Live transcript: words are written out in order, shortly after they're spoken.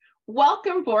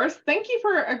Welcome, Boris. Thank you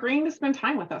for agreeing to spend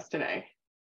time with us today.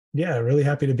 Yeah, really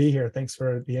happy to be here. Thanks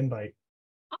for the invite.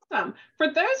 Awesome.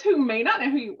 For those who may not know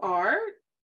who you are,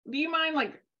 do you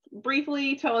mind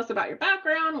briefly tell us about your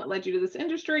background, what led you to this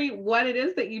industry, what it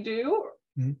is that you do?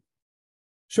 Mhm.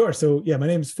 Sure. So yeah, my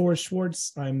name is Forrest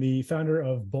Schwartz. I'm the founder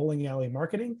of Bowling Alley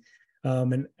Marketing.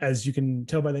 And as you can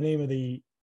tell by the name of the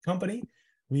company,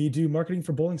 we do marketing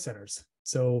for bowling centers.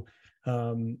 So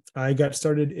I got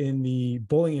started in the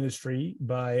bowling industry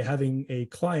by having a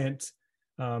client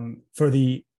for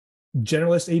the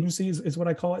generalist agencies is what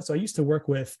I call it. So I used to work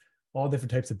with all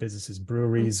different types of businesses,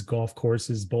 breweries, golf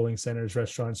courses, bowling centers,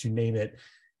 restaurants, you name it.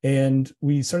 And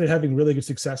we started having really good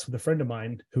success with a friend of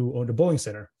mine who owned a bowling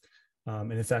center.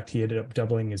 And in fact, he ended up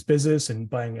doubling his business and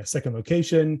buying a second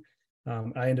location.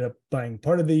 I ended up buying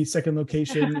part of the second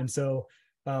location. And so,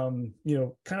 kind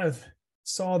of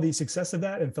saw the success of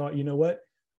that and thought, you know what,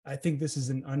 I think this is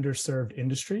an underserved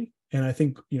industry. And I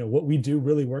think, what we do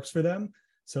really works for them.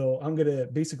 So I'm going to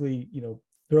basically,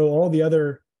 throw all the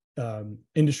other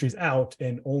industries out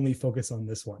and only focus on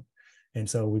this one. And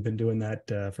so we've been doing that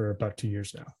for about 2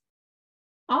 years now.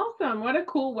 Awesome. What a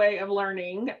cool way of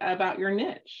learning about your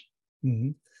niche.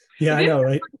 Mm-hmm. Yeah, I know,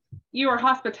 right? You were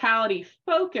hospitality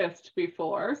focused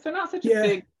before, so not such a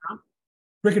big jump.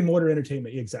 Brick and mortar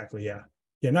entertainment, exactly. Yeah,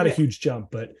 not a huge jump,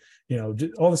 but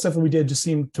all the stuff that we did just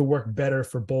seemed to work better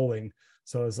for bowling.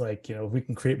 So I was like, if we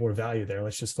can create more value there,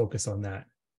 let's just focus on that.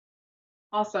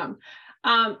 Awesome.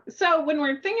 So when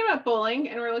we're thinking about bowling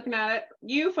and we're looking at it,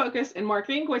 you focus in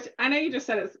marketing, which I know you just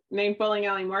said it's named Bowling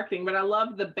Alley Marketing, but I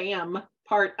love the BAM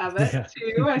part of it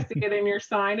too. I see it in your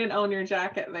sign and on your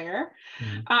jacket there.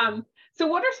 Mm-hmm. So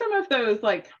what are some of those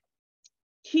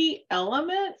key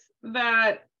elements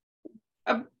that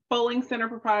a bowling center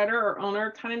proprietor or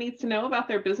owner kind of needs to know about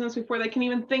their business before they can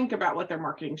even think about what their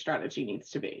marketing strategy needs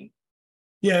to be?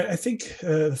 Yeah, I think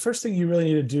the first thing you really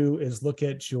need to do is look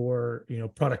at your,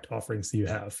 product offerings that you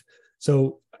have.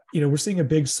 So, we're seeing a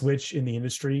big switch in the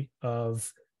industry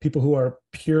of people who are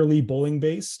purely bowling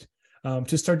based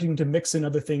to starting to mix in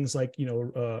other things like,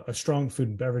 a strong food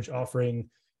and beverage offering,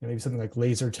 maybe something like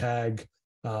laser tag,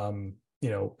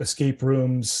 escape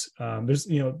rooms.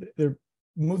 They're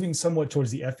moving somewhat towards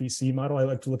the FEC model. I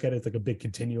like to look at it like a big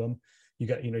continuum. You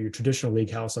got, your traditional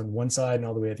league house on one side and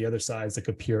all the way at the other side is like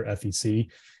a pure FEC.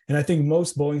 And I think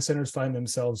most bowling centers find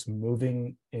themselves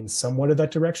moving in somewhat of that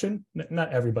direction.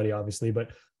 Not everybody, obviously, but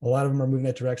a lot of them are moving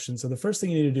that direction. So the first thing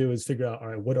you need to do is figure out, all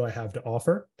right, what do I have to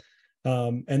offer?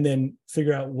 And then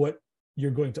figure out what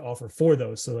you're going to offer for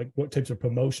those. So like what types of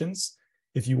promotions,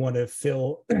 if you want to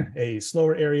fill a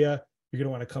slower area, you're going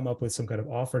to want to come up with some kind of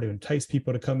offer to entice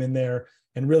people to come in there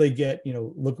and really get,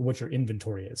 look at what your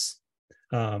inventory is.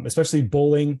 Especially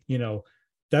bowling,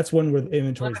 that's one where the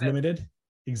inventory is limited.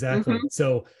 Exactly. Mm-hmm.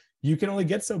 So you can only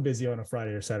get so busy on a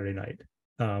Friday or Saturday night.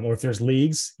 Or if there's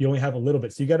leagues, you only have a little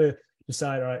bit. So you got to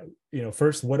decide, all right,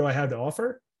 first, what do I have to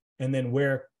offer? And then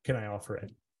where can I offer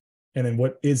it? And then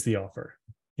what is the offer?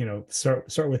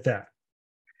 Start with that.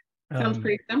 Sounds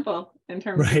pretty simple in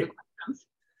terms of the questions.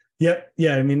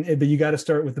 Yeah. I mean, but you got to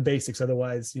start with the basics.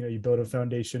 Otherwise, you build a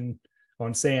foundation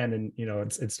on sand and,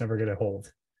 it's never going to hold.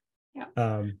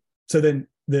 Yeah. So then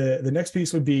the next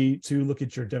piece would be to look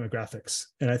at your demographics.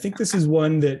 And I think this is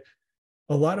one that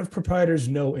a lot of proprietors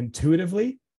know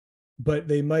intuitively, but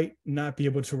they might not be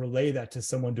able to relay that to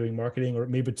someone doing marketing or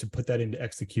maybe to put that into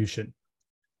execution.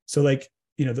 So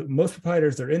most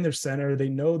proprietors, they're in their center, they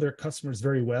know their customers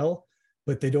very well,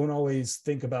 but they don't always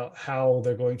think about how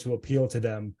they're going to appeal to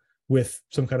them with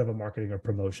some kind of a marketing or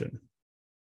promotion.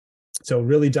 So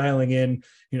really dialing in,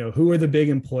 who are the big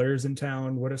employers in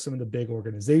town? What are some of the big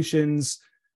organizations?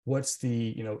 What's the,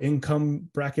 income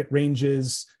bracket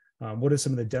ranges? What are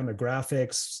some of the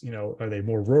demographics? Are they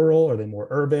more rural? Are they more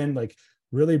urban? Like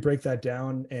really break that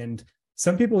down. And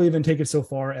some people even take it so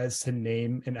far as to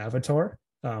name an avatar.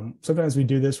 Sometimes we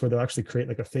do this where they'll actually create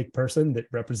like a fake person that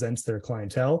represents their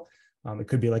clientele. It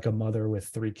could be like a mother with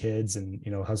 3 kids and,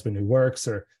 a husband who works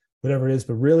or whatever it is,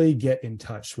 but really get in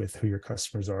touch with who your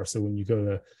customers are. So when you go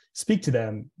to speak to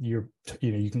them, you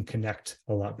can connect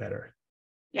a lot better.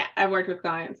 Yeah. I've worked with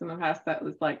clients in the past that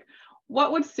was like,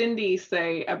 what would Cindy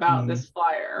say about this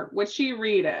flyer? Would she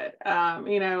read it?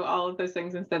 All of those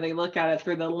things. Instead, they look at it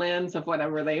through the lens of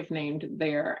whatever they've named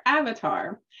their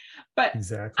avatar. But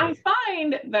exactly. I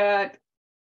find that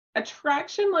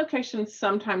attraction locations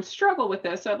sometimes struggle with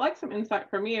this. So I'd like some insight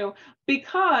from you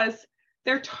because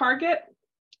their target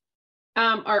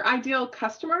our ideal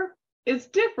customer is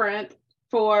different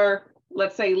for,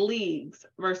 let's say, leagues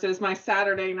versus my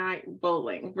Saturday night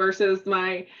bowling versus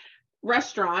my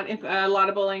restaurant, if a lot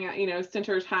of bowling,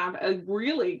 centers have a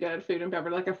really good food and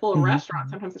beverage, like a full restaurant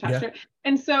sometimes attached to it.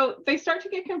 And so they start to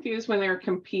get confused when they're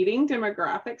competing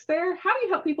demographics there. How do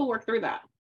you help people work through that?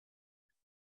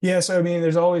 Yeah. So, I mean,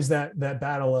 there's always that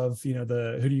battle of,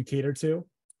 the who do you cater to?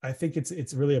 I think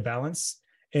it's really a balance.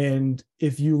 And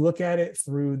if you look at it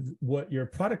through what your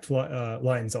product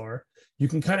lines are, you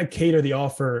can kind of cater the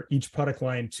offer, each product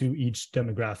line to each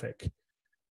demographic.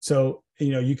 So,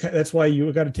 that's why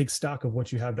you got to take stock of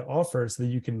what you have to offer so that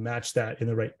you can match that in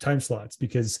the right time slots,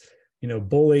 because,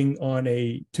 bowling on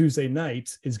a Tuesday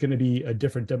night is going to be a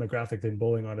different demographic than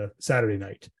bowling on a Saturday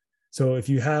night. So if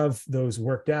you have those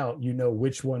worked out,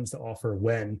 which ones to offer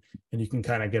when, and you can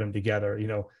kind of get them together.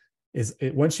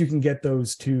 Once you can get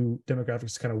those two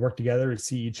demographics to kind of work together and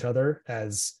see each other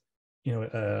as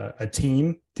a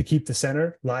team to keep the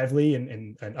center lively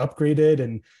and upgraded,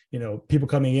 and people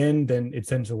coming in, then it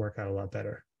tends to work out a lot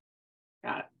better.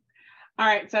 Got it. All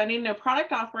right, so I need to know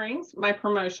product offerings, my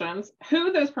promotions,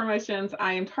 who those promotions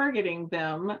I am targeting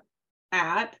them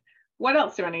at. What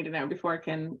else do I need to know before I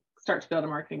can start to build a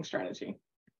marketing strategy?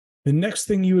 The next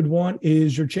thing you would want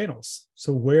is your channels.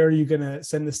 So where are you going to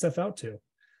send this stuff out to?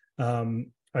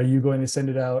 Are you going to send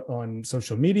it out on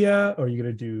social media? Or are you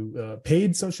going to do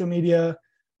paid social media?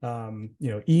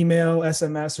 Email,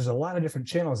 SMS? There's a lot of different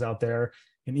channels out there,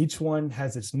 and each one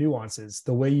has its nuances.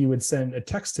 The way you would send a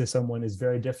text to someone is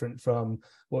very different from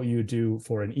what you would do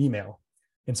for an email.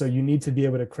 And so you need to be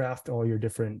able to craft all your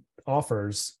different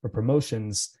offers or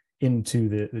promotions into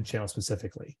the channel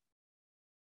specifically.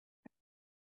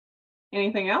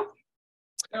 Anything else?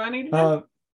 Do I need to know?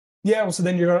 Yeah, well, so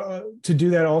then you're to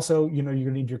do that also, you're going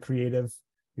to need your creative,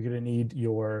 you're going to need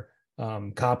your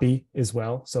copy as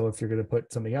well. So if you're going to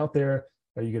put something out there,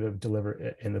 are you going to deliver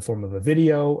it in the form of a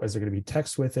video? Is there going to be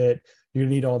text with it? You're going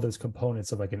to need all those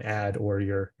components of like an ad or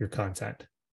your content.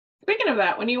 Speaking of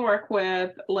that, when you work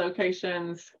with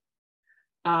locations,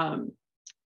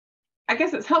 I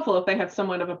guess it's helpful if they have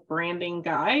somewhat of a branding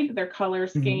guide, their color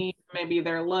scheme, maybe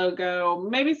their logo,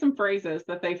 maybe some phrases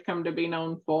that they've come to be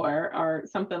known for, or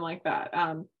something like that.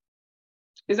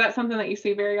 Is that something that you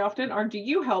see very often, or do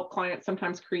you help clients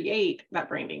sometimes create that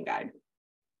branding guide?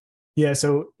 Yeah,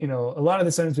 so a lot of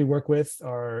the centers we work with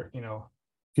are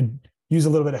could use a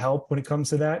little bit of help when it comes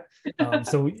to that.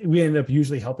 So we end up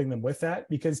usually helping them with that,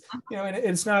 because and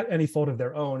it's not any fault of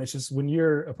their own. It's just when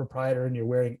you're a proprietor and you're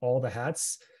wearing all the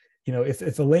hats,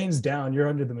 if the lane's down, you're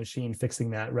under the machine fixing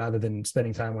that rather than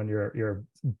spending time on your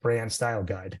brand style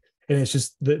guide. And it's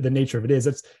just the nature of it is.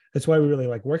 That's why we really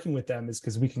like working with them, is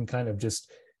because we can kind of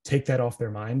just take that off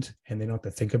their mind and they don't have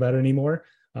to think about it anymore.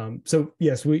 So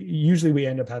yes, we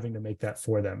end up having to make that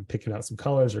for them, picking out some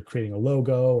colors or creating a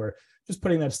logo or just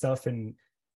putting that stuff in.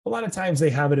 A lot of times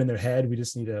they have it in their head. We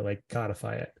just need to like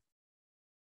codify it.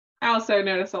 I also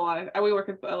notice we work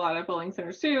with a lot of bowling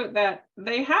centers too, that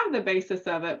they have the basis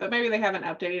of it, but maybe they haven't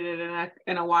updated it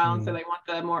in a while. And so they want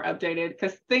the more updated,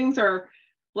 because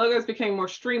logos became more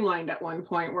streamlined at one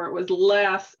point, where it was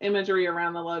less imagery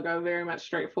around the logo, very much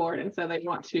straightforward. And so they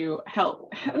want to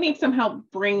need some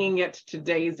help bringing it to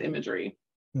today's imagery.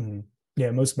 Yeah,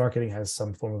 most marketing has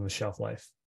some form of a shelf life.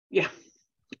 Yeah.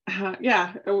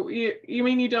 Yeah. You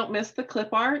mean you don't miss the clip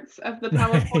arts of the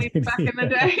PowerPoint back in the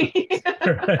day?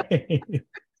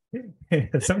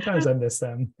 Right. Sometimes I miss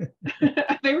them.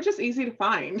 They were just easy to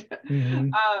find.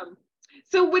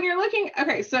 So when you're looking,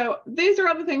 okay, so these are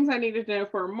all the things I needed to know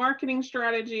for a marketing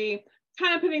strategy,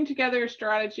 kind of putting together a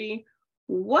strategy.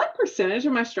 What percentage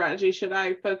of my strategy should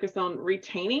I focus on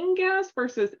retaining guests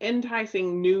versus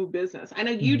enticing new business? I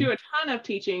know you do a ton of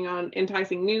teaching on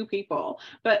enticing new people,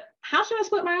 but how should I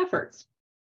split my efforts?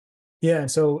 Yeah,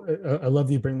 so I love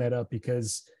that you bring that up,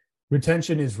 because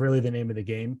retention is really the name of the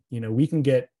game. We can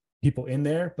get people in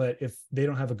there, but if they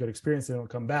don't have a good experience, they don't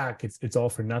come back, it's all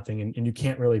for nothing. And you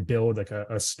can't really build like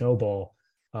a snowball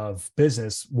of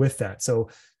business with that. So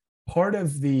part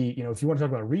of the, if you want to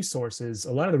talk about resources,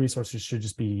 a lot of the resources should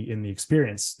just be in the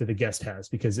experience that the guest has,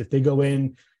 because if they go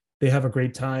in, they have a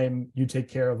great time, you take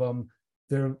care of them,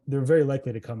 they're very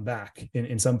likely to come back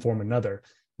in some form or another.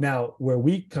 Now, where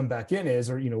we come back in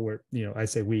is, I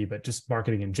say we, but just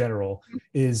marketing in general,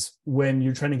 is when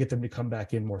you're trying to get them to come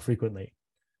back in more frequently.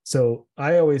 So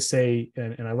I always say,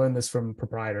 and I learned this from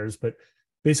proprietors, but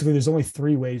basically there's only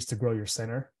 3 ways to grow your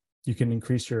center. You can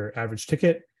increase your average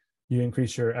ticket, you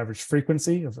increase your average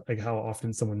frequency of like how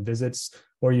often someone visits,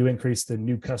 or you increase the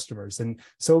new customers. And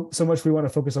so much we want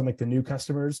to focus on like the new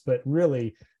customers, but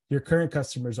really your current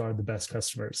customers are the best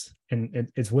customers, and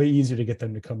it's way easier to get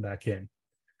them to come back in.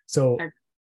 So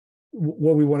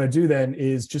what we want to do then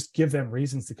is just give them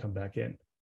reasons to come back in.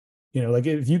 Like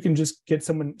if you can just get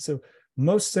someone, so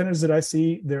most centers that I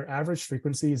see, their average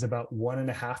frequency is about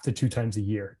 1.5 to 2 times a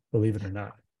year, believe it or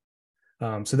not.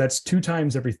 So that's 2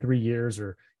 times every 3 years,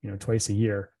 or twice a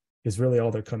year is really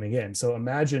all they're coming in. So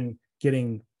imagine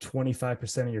getting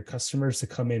 25% of your customers to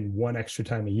come in 1 extra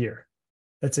time a year.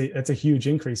 That's a huge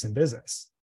increase in business.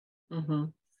 Mm-hmm.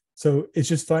 So it's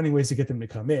just finding ways to get them to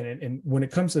come in. And when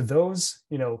it comes to those,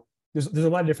 there's a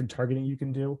lot of different targeting you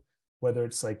can do, whether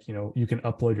it's like, you can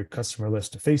upload your customer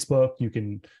list to Facebook, you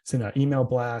can send out email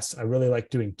blasts. I really like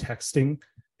doing texting.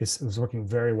 It was working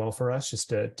very well for us, just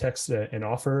to text an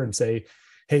offer and say,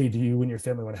 hey, do you and your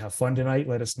family want to have fun tonight?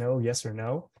 Let us know, yes or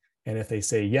no. And if they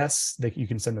say yes, you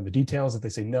can send them the details. If they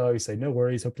say no, you say, no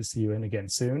worries, hope to see you in again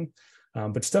soon.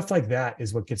 But stuff like that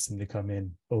is what gets them to come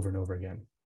in over and over again.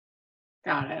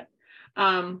 Got it.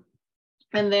 And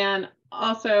then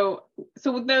also,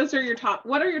 so those are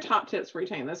what are your top tips for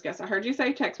retaining those guests? I heard you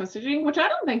say text messaging, which I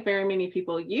don't think very many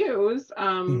people use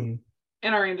in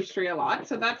our industry a lot.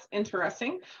 So that's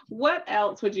interesting. What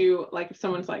else would you like if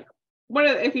someone's like,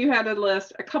 if you had a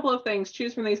list, a couple of things,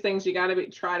 choose from these things, you got to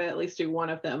try to at least do one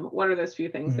of them. What are those few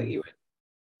things that you would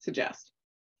suggest?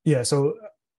 Yeah. So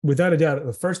without a doubt,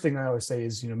 the first thing I always say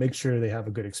is, make sure they have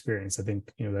a good experience. I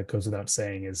think, that goes without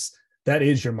saying, is that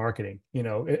is your marketing,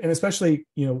 and especially,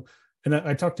 and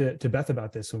I talked to Beth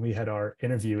about this when we had our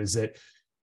interview, is that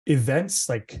events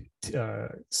like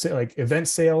event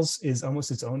sales is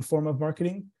almost its own form of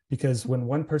marketing, because when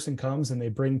one person comes and they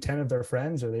bring 10 of their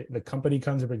friends, or the company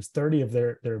comes and brings 30 of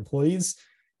their employees,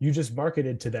 you just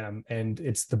marketed to them, and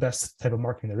it's the best type of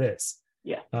marketing there is.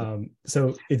 Yeah.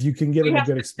 So if you can give them a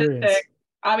good experience.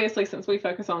 Obviously, since we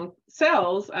focus on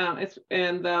sales, it's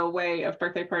in the way of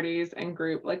birthday parties and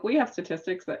group, like we have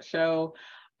statistics that show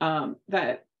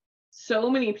that so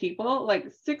many people,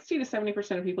 like 60 to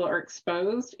 70% of people, are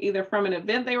exposed either from an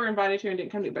event they were invited to and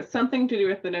didn't come to, but something to do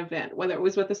with an event, whether it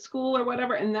was with a school or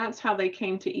whatever. And that's how they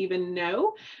came to even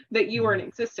know that you were in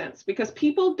existence, because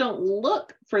people don't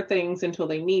look for things until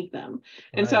they need them.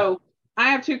 And so I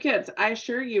have 2 kids. I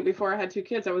assure you, before I had 2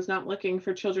 kids, I was not looking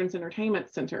for children's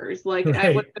entertainment centers. Like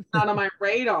I was not on my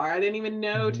radar. I didn't even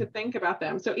know to think about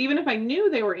them. So even if I knew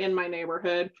they were in my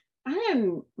neighborhood, I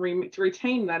didn't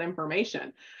retain that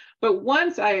information. But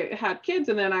once I had kids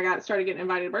and then I started getting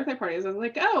invited to birthday parties, I was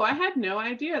like, oh, I had no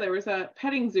idea there was a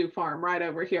petting zoo farm right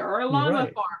over here, or a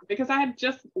llama farm, because I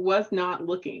was not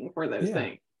looking for those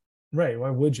things. Right. Why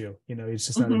would you? It's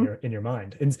just not in your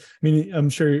mind. And I mean, I'm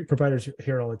sure providers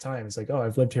hear all the time. It's like, oh,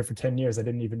 I've lived here for 10 years. I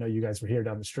didn't even know you guys were here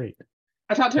down the street.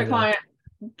 I talked to a client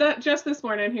that just this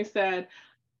morning who said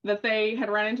that they had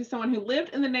run into someone who lived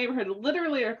in the neighborhood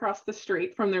literally across the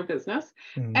street from their business,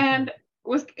 and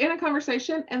was in a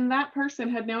conversation, and that person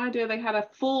had no idea they had a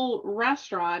full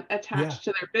restaurant attached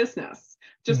to their business.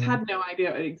 Just had no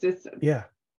idea it existed. Yeah.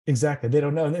 Exactly. They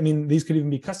don't know. I mean, these could even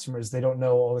be customers. They don't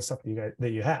know all the stuff that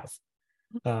you have.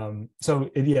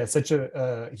 Such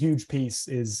a huge piece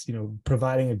is,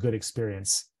 providing a good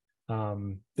experience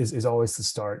is always the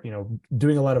start.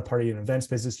 Doing a lot of party and events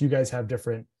business. You guys have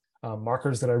different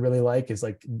markers that I really like, is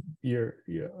like your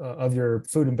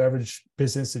food and beverage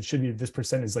business. It should be this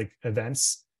percent is like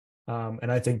events.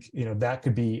 And I think, that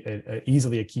could be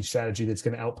easily a key strategy that's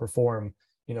going to outperform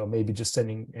maybe just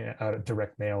sending out a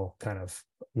direct mail kind of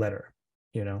letter,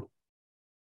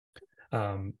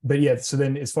 but yeah, so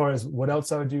then as far as what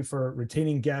else I would do for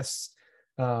retaining guests,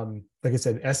 like I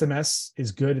said, SMS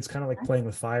is good. It's kind of like playing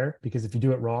with fire, because if you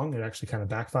do it wrong, it actually kind of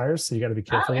backfires. So you got to be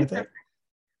careful with it.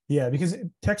 Yeah, because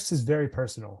text is very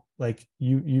personal. Like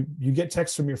you get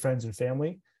text from your friends and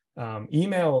family.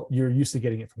 Email, you're used to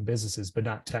getting it from businesses, but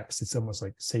not text. It's almost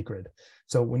like sacred.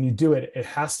 So when you do it, it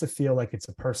has to feel like it's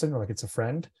a person or like it's a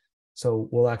friend. So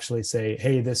we'll actually say,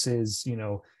 hey, this is,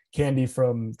 Candy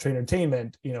from Train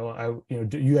Entertainment. Do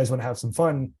you guys want to have some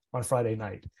fun on Friday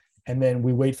night? And then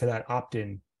we wait for that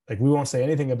opt-in. Like we won't say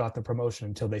anything about the promotion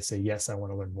until they say, yes, I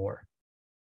want to learn more.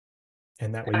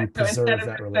 And that way you preserve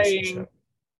that relationship.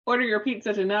 Order your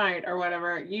pizza tonight or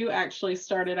whatever, you actually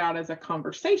started out as a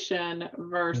conversation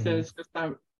versus just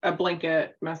a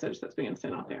blanket message that's being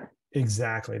sent out there.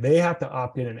 Exactly. They have to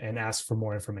opt in and ask for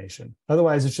more information.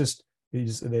 Otherwise, it's just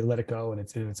they let it go and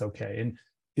it's okay. And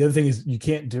the other thing is, you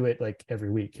can't do it like every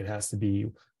week. It has to be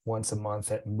once a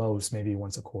month at most, maybe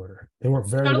once a quarter. They work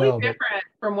very well. Different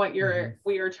from what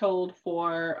we are told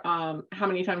for how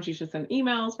many times you should send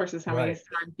emails versus how many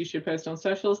times you should post on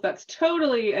socials. That's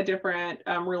totally a different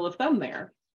rule of thumb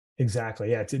there.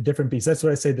 Exactly. Yeah, it's a different piece. That's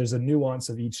what I say. There's a nuance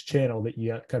of each channel that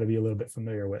you got to be a little bit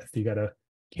familiar with. You got to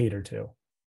cater to.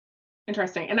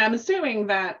 Interesting. And I'm assuming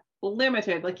that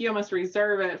limited. Like you almost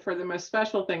reserve it for the most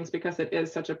special things because it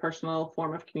is such a personal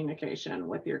form of communication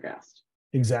with your guest.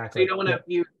 So Exactly. you don't want to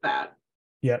abuse that.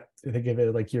 Yep. Think of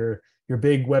it like your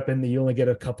big weapon that you only get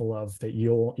a couple of that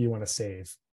you want to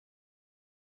save.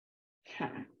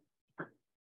 Okay.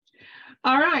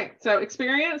 All right. So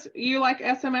experience, you like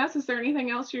SMS. Is there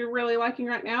anything else you're really liking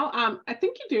right now? I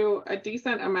think you do a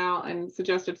decent amount and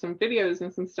suggested some videos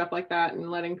and some stuff like that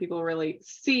and letting people really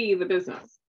see the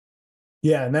business.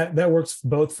 Yeah, and that works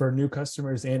both for new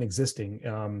customers and existing.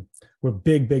 We're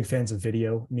big fans of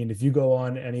video. I mean, if you go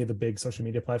on any of the big social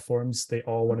media platforms, they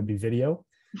all want to be video.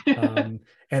 And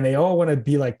they all want to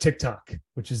be like TikTok,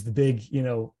 which is the big,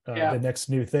 the next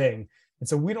new thing. And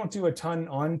so we don't do a ton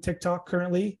on TikTok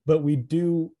currently, but we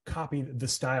do copy the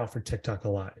style for TikTok a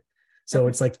lot. So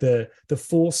it's like the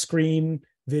full screen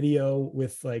video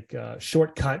with like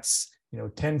shortcuts,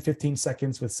 10, 15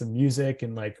 seconds with some music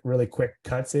and like really quick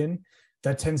cuts in.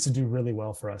 That tends to do really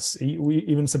well for us. We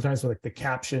even sometimes with like the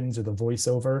captions or the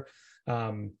voiceover,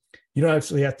 you don't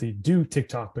actually have to do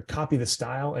TikTok, but copy the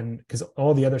style, and because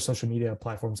all the other social media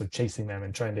platforms are chasing them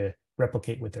and trying to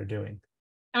replicate what they're doing.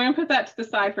 I'm going to put that to the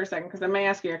side for a second because I may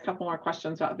ask you a couple more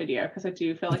questions about video because I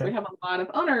do feel like we have a lot of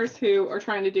owners who are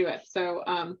trying to do it. So,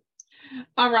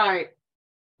 all right.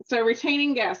 So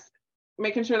retaining guests,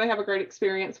 making sure they have a great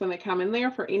experience when they come in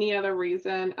there for any other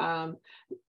reason.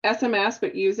 SMS,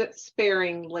 but use it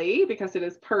sparingly because it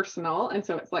is personal. And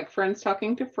so it's like friends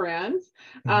talking to friends.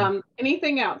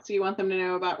 Anything else you want them to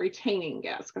know about retaining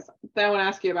guests? Because then I want to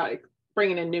ask you about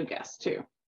bringing in new guests too.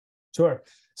 Sure.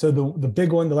 So the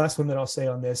big one, the last one that I'll say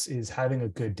on this is having a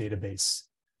good database.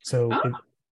 So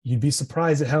you'd be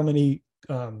surprised at how many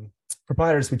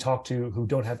proprietors we talk to who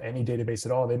don't have any database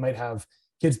at all. They might have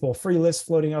Kids Bowl free lists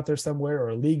floating out there somewhere or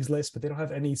a leagues list, but they don't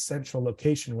have any central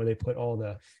location where they put all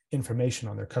the information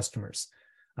on their customers.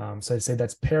 So I'd say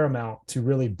that's paramount to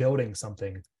really building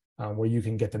something where you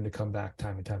can get them to come back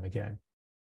time and time again.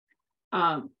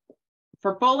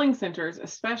 For bowling centers,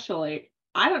 especially,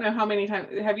 I don't know how many times,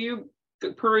 have you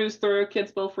perused through a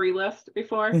Kids Bowl free list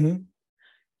before?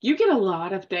 You get a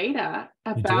lot of data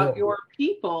about your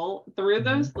people through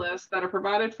those lists that are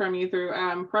provided from you through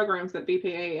programs that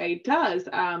BPAA does.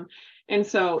 And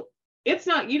so it's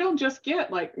not, you don't just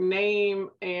get like name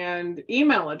and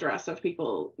email address of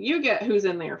people. You get who's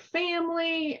in their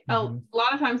family. A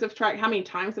lot of times they've tracked how many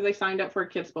times have they signed up for a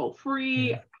Kids Bowl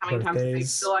free, how many times have they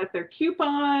utilized their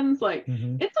coupons. Like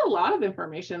it's a lot of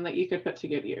information that you could put to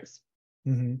good use.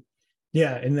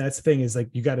 Yeah, and that's the thing is like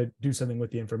you got to do something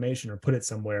with the information or put it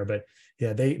somewhere. But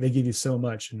yeah, they give you so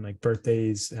much, and like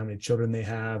birthdays, how many children they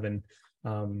have, and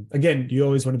again, you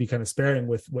always want to be kind of sparing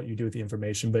with what you do with the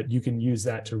information, but you can use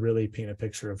that to really paint a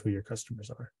picture of who your customers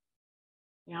are.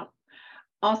 Yeah,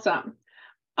 awesome.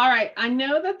 All right, I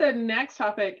know that the next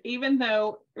topic, even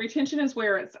though retention is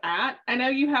where it's at, I know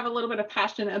you have a little bit of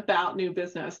passion about new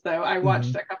business, though. I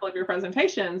watched a couple of your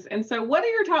presentations. And so what are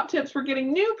your top tips for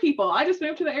getting new people? I just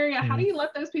moved to the area. How do you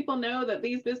let those people know that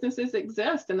these businesses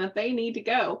exist and that they need to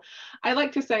go? I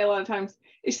like to say a lot of times,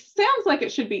 it sounds like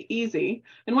it should be easy.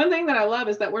 And one thing that I love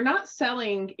is that we're not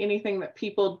selling anything that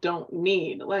people don't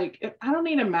need. Like, I don't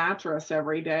need a mattress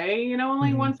every day,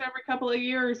 only once every couple of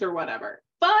years or whatever.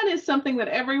 Fun is something that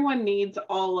everyone needs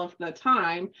all of the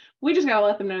time. We just got to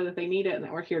let them know that they need it and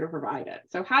that we're here to provide it.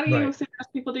 So how do you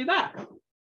suggest people do that?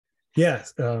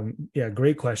 Yes. Yeah,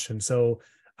 great question. So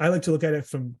I like to look at it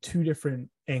from two different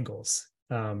angles.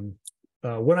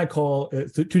 What I call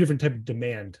two different types of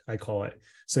demand, I call it.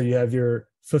 So you have your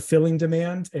fulfilling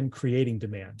demand and creating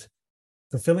demand.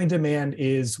 Fulfilling demand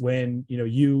is when,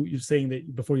 you're saying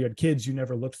that before you had kids, you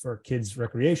never looked for kids'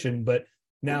 recreation, but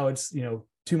now it's,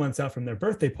 2 months out from their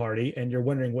birthday party and you're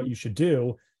wondering what you should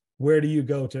do. Where do you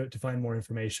go to find more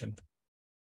information?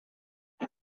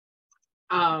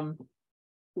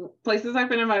 Places I've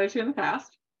been invited to in the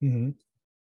past.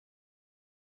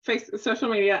 Social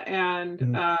media and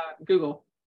Google.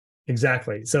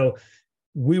 Exactly. So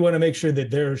we want to make sure that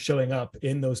they're showing up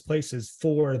in those places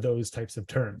for those types of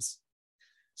terms.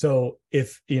 So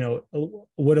if,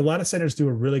 what a lot of centers do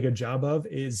a really good job of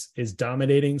is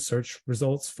dominating search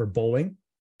results for bowling,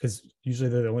 because usually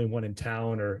they're the only one in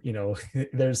town, or,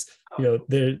 there's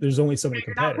only so many competitors.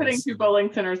 You're not putting two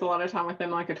bowling centers a lot of time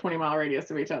within like a 20-mile radius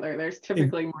of each other. There's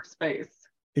typically more space.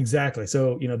 Exactly.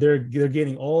 So, they're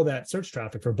gaining all that search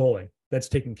traffic for bowling. That's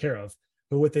taken care of.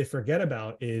 But what they forget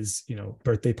about is,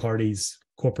 birthday parties,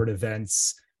 corporate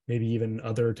events, maybe even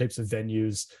other types of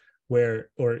venues or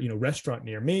restaurant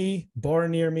near me, bar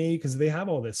near me, because they have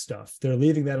all this stuff. They're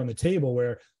leaving that on the table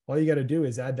where all you got to do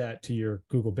is add that to your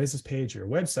Google business page, your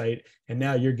website, and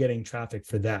now you're getting traffic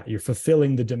for that. You're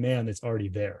fulfilling the demand that's already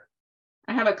there.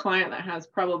 I have a client that has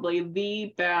probably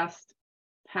the best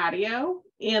patio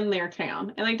in their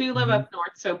town, and they do live Mhm. up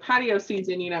north, so patio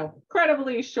season,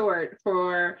 incredibly short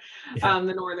for Yeah.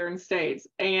 the northern states,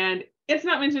 and it's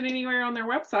not mentioned anywhere on their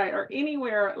website or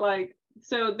anywhere, like,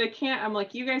 so they can't. I'm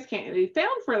like, you guys can't be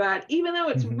found for that, even though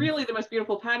it's Mhm. really the most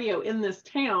beautiful patio in this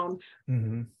town.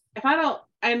 Mhm. If I don't,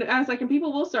 and I was like, and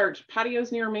people will search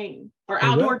patios near me or They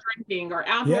outdoor will. drinking or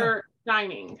Yeah. outdoor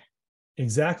dining.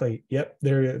 Exactly. Yep.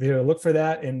 They're gonna look for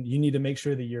that, and you need to make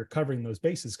sure that you're covering those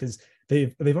bases because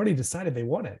they've already decided they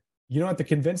want it. You don't have to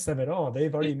convince them at all.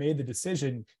 They've already made the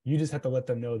decision. You just have to let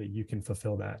them know that you can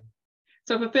fulfill that.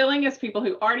 So fulfilling is people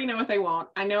who already know what they want.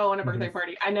 I know I want a birthday Mhm.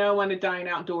 party. I know I want to dine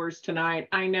outdoors tonight.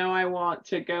 I know I want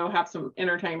to go have some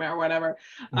entertainment or whatever.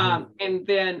 Mhm. And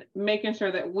then making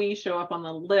sure that we show up on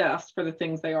the list for the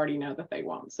things they already know that they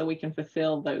want, so we can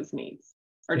fulfill those needs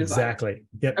or desires. Exactly.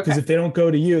 Yep. Because Okay, if they don't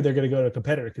go to you, they're going to go to a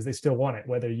competitor because they still want it,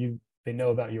 whether they know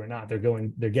about you or not. They're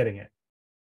getting it.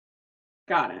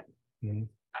 got it. Mhm.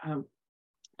 Um,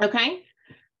 okay,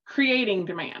 creating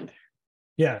demand.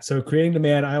 Yeah. So creating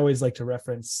demand, I always like to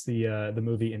reference the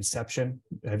movie Inception.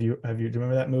 Do you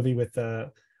remember that movie with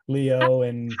Leo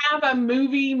and Have a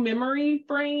movie memory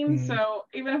brain, mm, so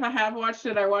even if I have watched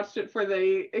it, I watched it for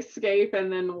the escape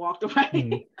and then walked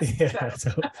away. So yeah,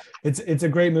 so it's a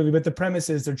great movie, but the premise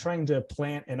is they're trying to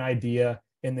plant an idea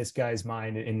in this guy's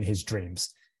mind in his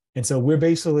dreams. And so we're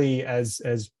basically as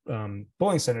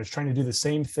bowling centers trying to do the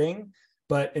same thing,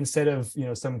 but instead of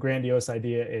some grandiose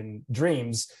idea in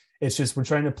dreams, it's just we're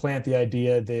trying to plant the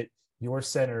idea that your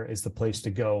center is the place to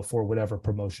go for whatever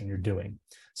promotion you're doing.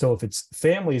 So if it's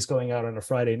families going out on a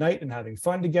Friday night and having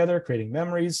fun together, creating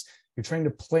memories, you're trying to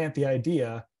plant the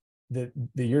idea that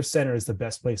your center is the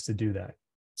best place to do that.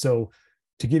 So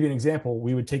to give you an example,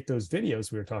 we would take those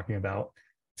videos we were talking about,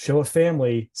 show a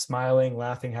family smiling,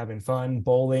 laughing, having fun,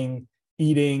 bowling,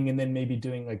 eating, and then maybe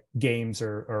doing like games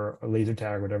or a laser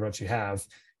tag, whatever else you have,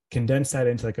 condense that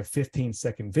into like a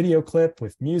 15-second video clip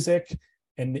with music.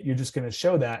 And you're just going to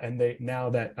show that. And now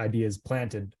that idea is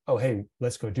planted. Oh, hey,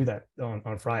 let's go do that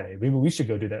on Friday. Maybe we should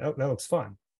go do that. Oh, that looks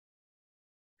fun.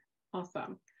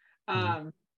 awesome. Mm-hmm.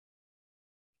 Um,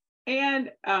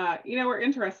 and we're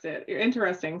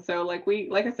interesting, so like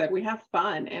I said, we have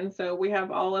fun, and so we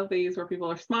have all of these where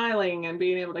people are smiling and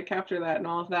being able to capture that and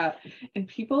all of that, and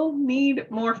people need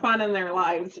more fun in their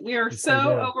lives. We are Yes, they so do.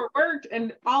 overworked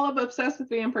and all of obsessed with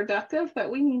being productive that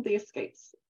we need the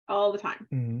escapes all the time.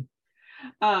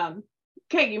 Mm-hmm.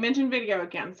 Okay, you mentioned video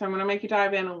again, so I'm going to make you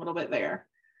dive in a little bit there.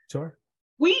 Sure.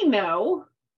 We know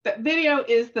that video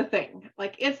is the thing.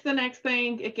 Like, it's the next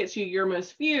thing. It gets you your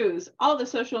most views. All the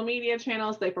social media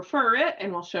channels, they prefer it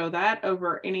and will show that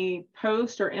over any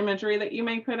post or imagery that you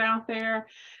may put out there.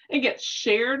 It gets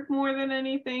shared more than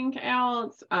anything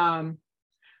else.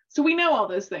 So we know all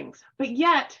those things. But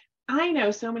yet, I know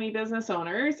so many business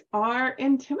owners are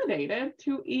intimidated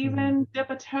to Mm-hmm. even dip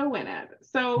a toe in it.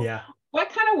 So Yeah. what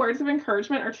kind of words of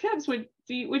encouragement or tips would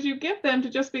you give them to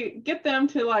just get them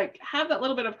to like have that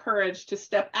little bit of courage to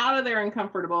step out of their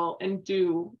uncomfortable and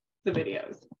do the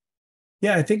videos?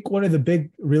 Yeah, I think one of the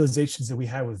big realizations that we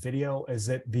had with video is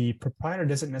that the proprietor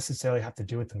doesn't necessarily have to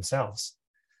do it themselves.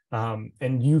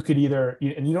 And you could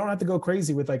and you don't have to go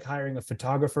crazy with like hiring a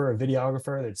photographer or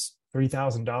videographer that's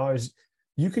 $3,000.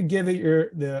 You could give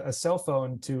a cell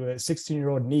phone to a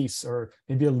 16-year-old niece or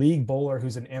maybe a league bowler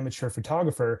who's an amateur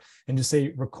photographer and just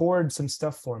say, record some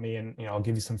stuff for me, and I'll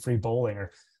give you some free bowling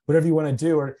or whatever you want to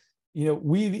do. Or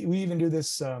we even do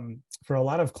this for a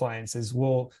lot of clients is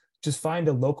we'll just find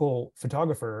a local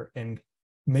photographer and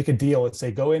make a deal. Let's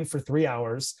say go in for 3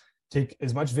 hours, take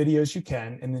as much video as you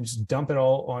can, and then just dump it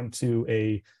all onto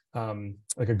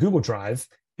like a Google Drive.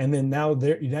 And then now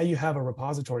you have a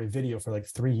repository video for like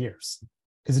 3 years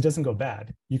because it doesn't go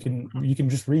bad. You can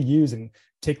just reuse and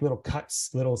take little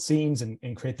cuts, little scenes,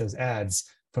 and create those ads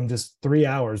from just 3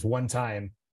 hours one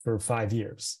time for 5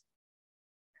 years.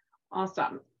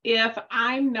 Awesome. If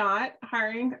I'm not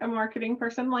hiring a marketing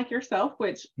person like yourself,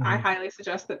 which I Mm-hmm. highly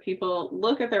suggest that people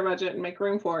look at their budget and make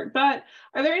room for it, but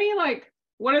are there any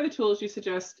what are the tools you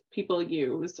suggest people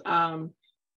use?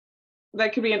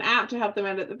 That could be an app to help them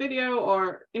edit the video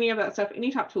or any of that stuff.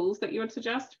 Any top tools that you would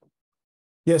suggest?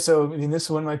 Yeah, so I mean, this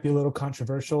one might be a little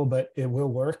controversial, but it will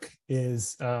work. You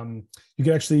can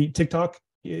actually TikTok.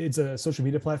 It's a social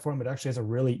media platform. It actually has a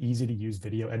really easy to use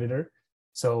video editor.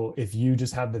 So if you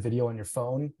just have the video on your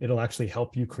phone, it'll actually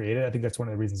help you create it. I think that's one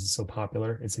of the reasons it's so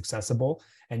popular. It's accessible,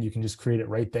 and you can just create it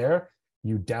right there.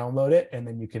 You download it, and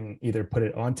then you can either put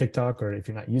it on TikTok, or if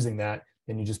you're not using that,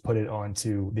 then you just put it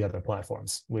onto the other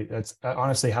platforms. That's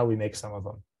honestly how we make some of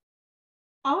them.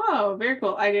 Oh, very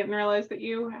cool. I didn't realize that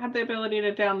you had the ability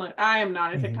to download. I am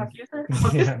not a TikTok user.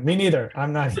 Yeah, me neither.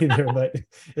 I'm not either, but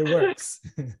it works.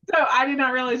 So I did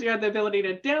not realize you had the ability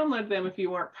to download them if you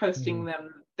weren't posting Mhm.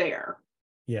 them there.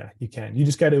 Yeah, you can. You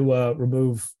just got to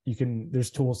remove. You can.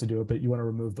 There's tools to do it, but you want to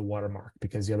remove the watermark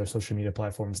because the other social media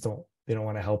platforms don't. They don't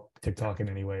want to help TikTok in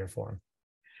any way or form.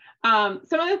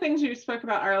 Some of the things you spoke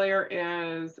about earlier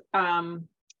is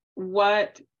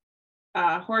what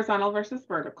horizontal versus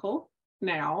vertical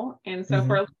now. And so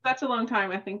for such a long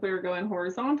time, I think we were going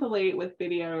horizontally with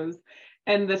videos,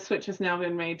 and the switch has now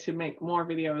been made to make more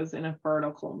videos in a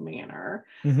vertical manner.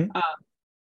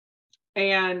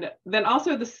 And then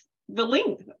also the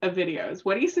length of videos.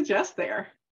 What do you suggest there?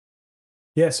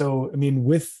 Yeah, so I mean,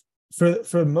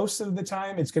 for most of the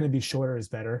time, it's going to be shorter is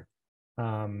better.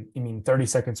 I mean, 30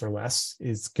 seconds or less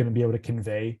is going to be able to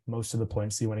convey most of the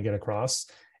points you want to get across.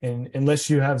 And unless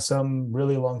you have some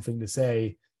really long thing to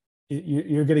say,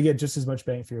 you're going to get just as much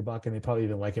bang for your buck, and they probably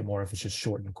even like it more if it's just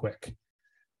short and quick.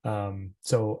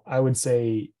 So I would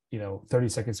say, 30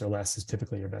 seconds or less is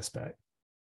typically your best bet.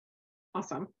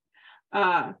 Awesome.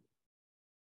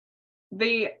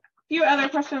 The few other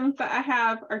questions that I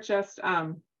have are just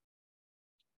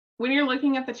when you're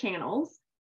looking at the channels,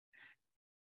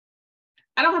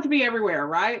 I don't have to be everywhere,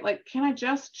 right? Like, can I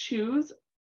just choose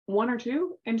one or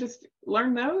two and just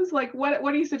learn those? Like, what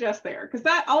do you suggest there? Because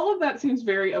all of that seems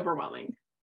very overwhelming.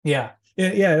 Yeah,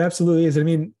 it absolutely is. I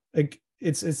mean, like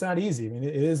it's not easy. I mean,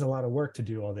 it is a lot of work to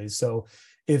do all these. So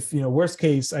if, worst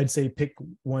case, I'd say pick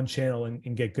one channel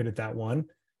and get good at that one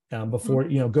before,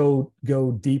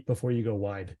 go deep before you go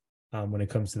wide when it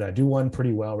comes to that. Do one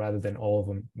pretty well rather than all of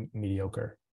them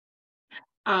mediocre.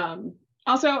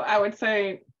 Also, I would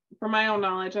say, from my own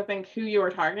knowledge, I think who you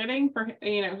are targeting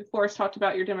Forrest talked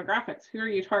about your demographics. Who are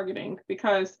you targeting?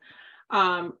 Because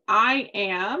I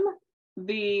am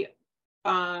the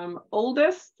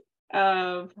oldest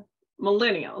of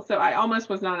millennials. So I almost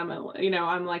was not a millennial,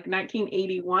 I'm like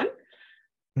 1981,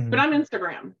 but I'm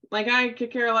Instagram. Like, I could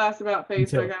care less about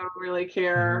Facebook. I don't really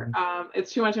care.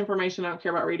 It's too much information. I don't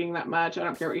care about reading that much. I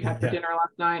don't care what you had for dinner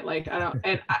last night. Like, I don't,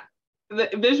 and the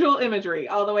visual imagery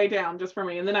all the way down just for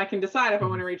me. And then I can decide if I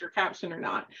want to read your caption or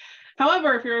not.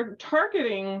 However, if you're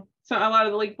targeting, so a lot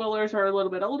of the league bowlers are a little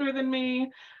bit older than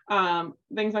me,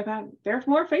 things like that, they're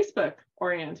more Facebook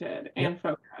oriented and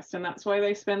focused. And that's why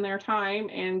they spend their time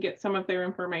and get some of their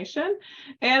information.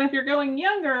 And if you're going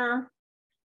younger,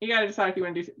 you got to decide if you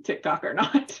want to do TikTok or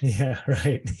not. Yeah,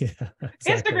 right. Yeah,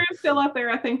 exactly. Instagram's still up there,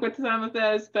 I think, with some of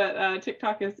those, but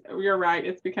TikTok is, you're right,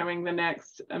 it's becoming the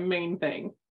next main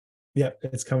thing. Yep,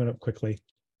 it's coming up quickly.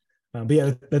 But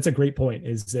yeah, that's a great point,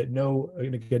 is that know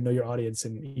your audience,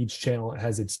 and each channel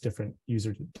has its different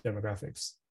user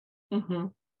demographics.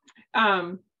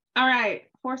 All right,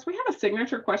 Forrest, we have a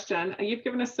signature question. You've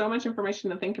given us so much information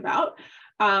to think about.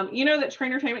 That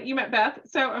Trainertainment, you met Beth,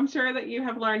 so I'm sure that you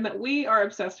have learned that we are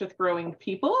obsessed with growing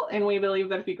people, and we believe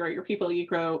that if you grow your people, you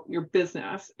grow your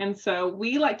business. And so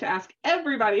we like to ask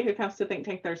everybody who comes to Think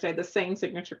Tank Thursday the same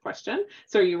signature question.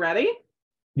 So are you ready?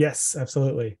 Yes,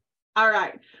 absolutely. All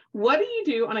right. What do you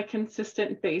do on a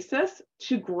consistent basis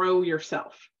to grow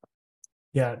yourself?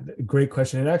 Yeah, great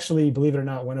question. And actually, believe it or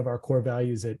not, one of our core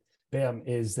values at BAM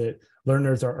is that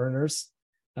learners are earners,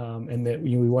 and that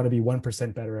we want to be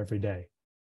 1% better every day.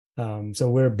 So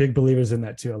we're big believers in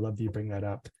that too. I love that you bring that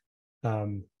up.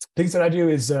 Things that I do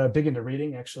is big into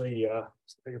reading. Actually,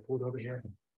 I pulled over here.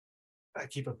 I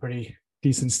keep a pretty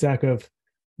decent stack of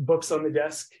books on the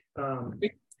desk.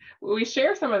 We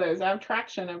share some of those. I have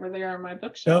Traction over there on my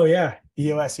bookshelf. Oh yeah,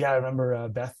 EOS. Yeah, I remember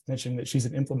Beth mentioned that she's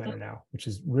an implementer now, which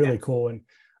is really cool. And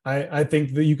I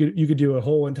think that you could do a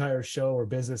whole entire show or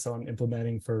business on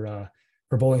implementing for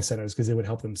bowling centers, because it would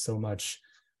help them so much.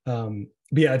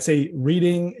 But yeah, I'd say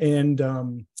reading and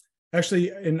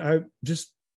I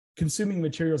just consuming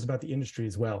materials about the industry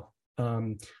as well.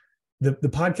 The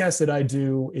podcast that I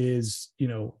do is,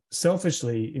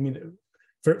 selfishly, I mean,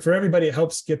 for everybody, it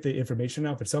helps get the information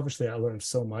out, but selfishly, I learned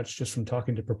so much just from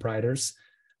talking to proprietors.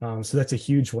 So that's a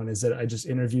huge one, is that I just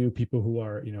interview people who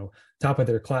are, top of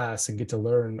their class and get to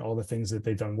learn all the things that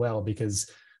they've done well,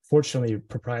 because fortunately,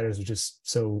 proprietors are just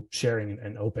so sharing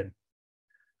and open.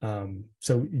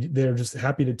 So they're just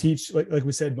happy to teach. Like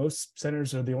we said, most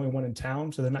centers are the only one in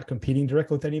town, so they're not competing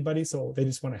directly with anybody. So they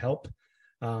just want to help.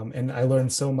 And I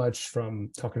learned so much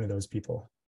from talking to those people.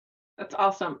 That's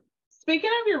awesome.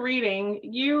 Speaking of your reading,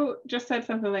 you just said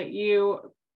something that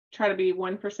you try to be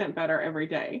 1% better every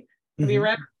day. Have you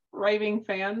read Raving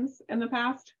Fans in the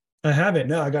past? I haven't.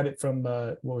 No, I got it from,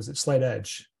 what was it? Slight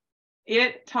Edge.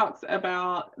 it talks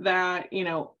about that, you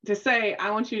know, to say,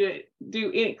 I want you to do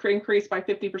it increase by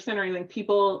 50% or anything,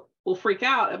 people will freak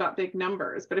out about big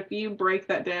numbers. But if you break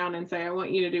that down and say, I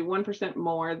want you to do 1%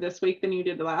 more this week than you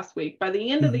did the last week, by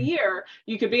the end of the year,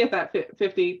 you could be at that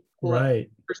 50%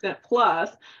 plus,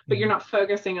 but you're not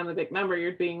focusing on the big number.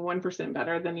 You're being 1%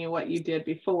 better than what you did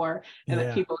before. And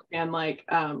that people can like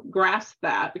grasp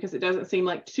that, because it doesn't seem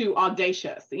like too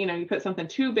audacious. You know, you put something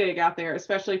too big out there,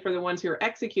 especially for the ones who are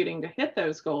executing to hit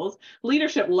those goals.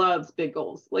 Leadership loves big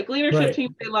goals. Like leadership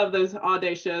teams, they love those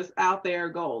audacious out there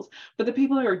goals. But the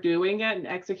people who are doing it and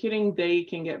executing, they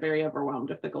can get very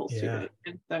overwhelmed if the goal's too big.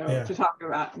 And so to talk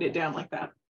about it down like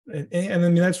that. And I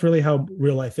mean, that's really how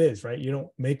real life is, right? You don't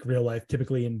make real life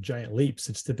typically in giant leaps.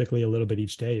 It's typically a little bit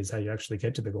each day is how you actually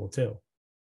get to the goal too.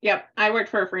 Yep. I worked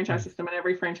for a franchise system, and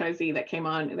every franchisee that came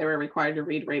on, they were required to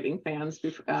read raving fans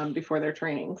before their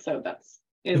training. So that's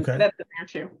in there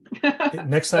too.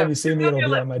 Next time you see me, it'll be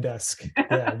on my desk.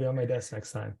 Yeah, it'll be on my desk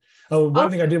next time. Oh,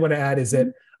 one thing I did want to add is that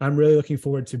I'm really looking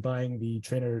forward to buying the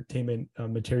trainer-tainment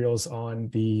materials on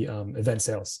the event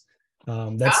sales.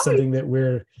 That's something that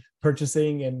we're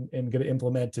purchasing and going to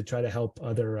implement to try to help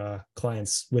other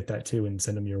clients with that too, and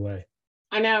send them your way.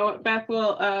 I know Beth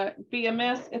will be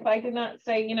amiss if I did not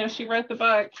say, you know, she wrote the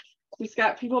book, She's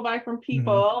got People Buy From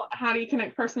People, How Do You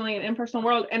Connect Personally in Impersonal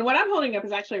World? And what I'm holding up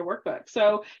is actually a workbook.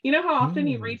 So you know how often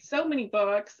you read so many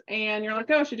books and you're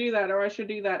like, oh, I should do that, or I should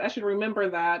do that, I should remember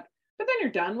that. But then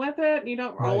you're done with it and you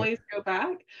don't always go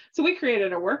back. So we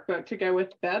created a workbook to go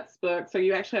with Beth's book. So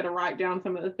you actually had to write down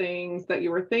some of the things that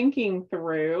you were thinking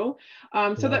through,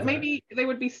 so that maybe they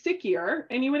would be stickier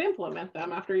and you would implement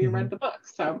them after you read the book.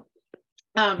 So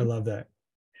I love that.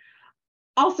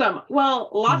 Awesome. Well,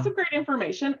 lots of great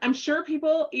information. I'm sure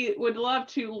people would love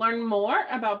to learn more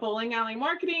about Bowling Alley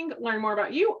marketing, learn more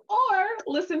about you, or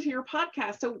listen to your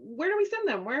podcast. So where do we send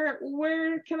them?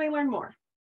 Where can they learn more?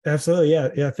 Absolutely.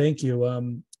 Yeah. Thank you.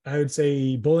 I would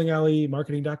say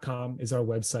bowlingalleymarketing.com is our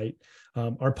website.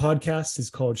 Our podcast is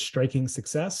called Striking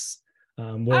Success,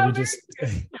 where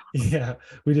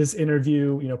we just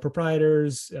interview,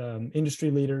 proprietors,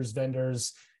 industry leaders,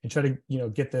 vendors, and try to,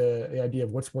 get the idea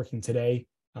of what's working today,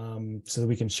 so that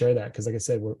we can share that. Because like I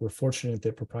said, we're fortunate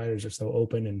that proprietors are so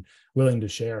open and willing to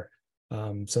share.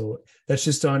 So that's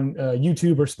just on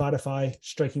YouTube or Spotify,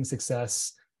 Striking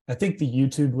Success. I think the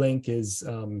YouTube link is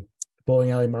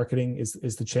Bowling Alley Marketing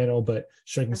is the channel, but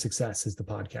Striking Success is the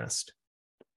podcast.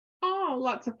 Oh,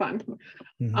 lots of fun.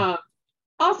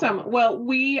 Awesome. Well,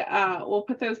 we will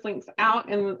put those links out,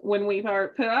 and when we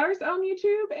put ours on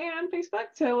YouTube and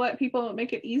Facebook to let people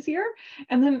make it easier.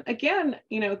 And then again,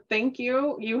 thank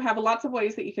you. You have lots of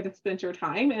ways that you could spend your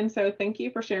time. And so thank you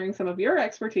for sharing some of your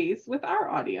expertise with our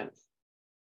audience.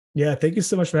 Yeah. Thank you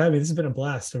so much for having me. This has been a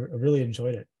blast. I really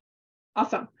enjoyed it.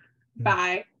 Awesome.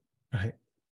 Bye. All right.